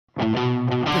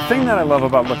The thing that I love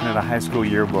about looking at a high school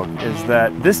yearbook is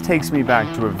that this takes me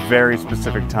back to a very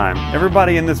specific time.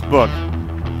 Everybody in this book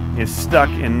is stuck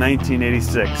in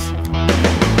 1986.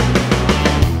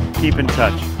 Keep in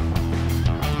touch.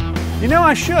 You know,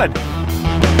 I should.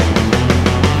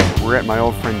 We're at my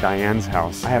old friend Diane's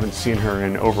house. I haven't seen her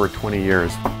in over 20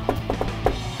 years.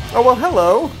 Oh, well,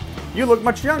 hello. You look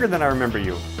much younger than I remember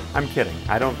you. I'm kidding.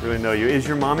 I don't really know you. Is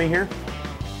your mommy here?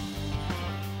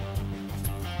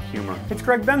 Humor. It's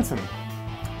Greg Benson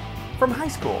from high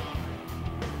school.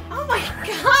 Oh my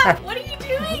God, what are you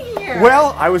doing here?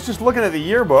 Well, I was just looking at the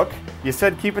yearbook. You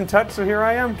said keep in touch, so here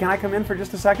I am. Can I come in for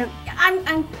just a second?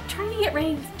 I'm trying to get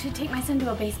ready to take my son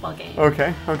to a baseball game.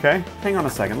 Okay, okay. Hang on a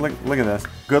second. Look at this.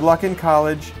 Good luck in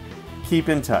college. Keep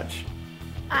in touch.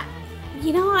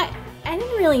 You know, I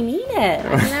didn't really mean it.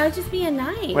 I mean, I was just being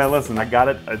nice. Well, listen, I got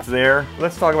it. It's there.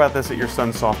 Let's talk about this at your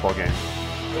son's softball game.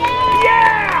 Yeah!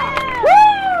 Yeah!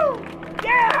 Woo!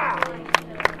 Yeah!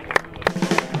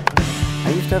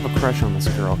 I used to have a crush on this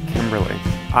girl, Kimberly.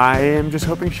 I am just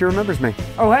hoping she remembers me.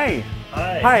 Oh, hey.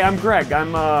 Hi. Hi, I'm Greg.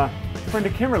 I'm a friend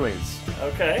of Kimberly's.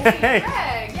 Okay. Hey.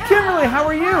 Greg, yeah. Kimberly, how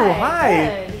are you?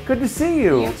 Hi. Good to see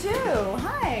you. You too.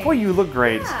 Hi. Boy, you look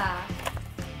great. Yeah.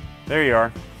 There you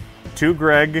are. To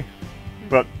Greg,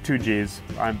 but 2 G's.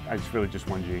 It's really just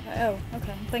 1 G. Oh,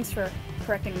 okay. Thanks for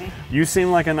correcting me. You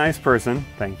seem like a nice person.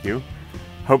 Thank you.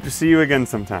 Hope to see you again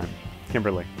sometime.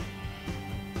 Kimberly.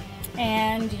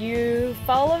 And you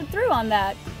followed through on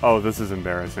that. Oh, this is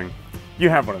embarrassing. You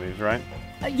have one of these, right?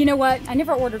 You know what? I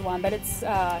never ordered one, but it's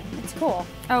cool.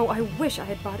 Oh, I wish I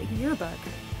had bought a yearbook.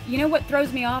 You know what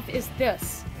throws me off is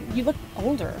this. You look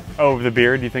older. Oh, the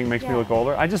beard, do you think makes me Yeah. look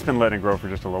older? I've just been letting it grow for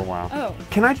just a little while. Oh.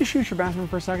 Can I just use your bathroom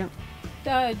for a second?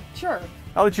 Sure.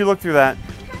 I'll let you look through that.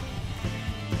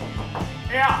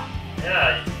 Yeah,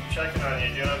 you checking on you.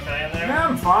 Doing okay in there? Yeah,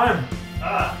 I'm fine.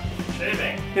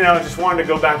 Shaving. You know, just wanted to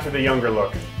go back to the younger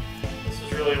look. This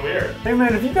is really weird. Hey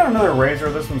man, if you've got another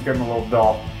razor, this one's getting a little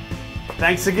dull.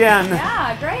 Thanks again.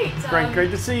 Yeah, great. Great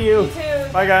to see you. You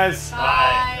too. Bye guys.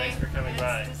 Bye. Thanks for coming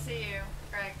by. Nice to see you,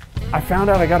 Greg. I found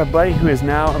out I got a buddy who is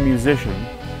now a musician,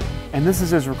 and this is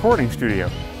his recording studio.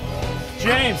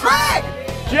 James! Greg!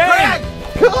 James!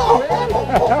 Come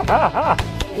on, man!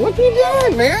 What you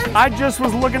doing, man? I just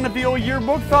was looking at the old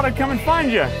yearbook, thought I'd come and find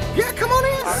you. Yeah, come on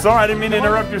in. Sorry, I didn't mean to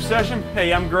interrupt your session.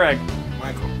 Hey, I'm Greg.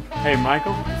 Michael. Hey,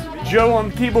 Michael. Joe on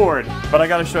the keyboard. But I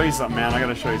gotta show you something, man. I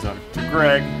gotta show you something. To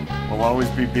Greg, we'll always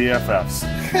be BFFs.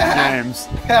 James.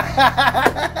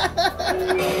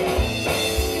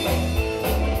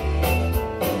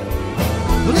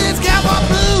 Well, it's cowboy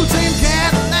blues and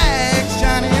Cadillacs,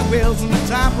 shiny wheels and the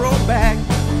top roll back.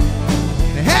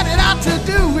 Headed out to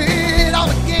do it all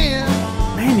again.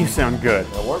 Man, you sound good.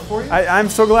 That work for you? I'm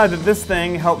so glad that this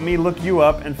thing helped me look you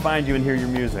up and find you and hear your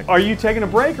music. Are you taking a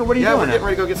break or what are you Yeah, doing? we're getting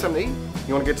ready to go get something to eat.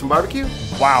 You want to get some barbecue?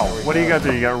 Wow, what do you got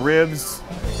there? You got ribs.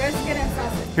 Brisket and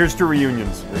sausage. Here's to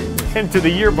reunions. And to the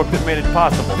yearbook that made it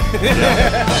possible.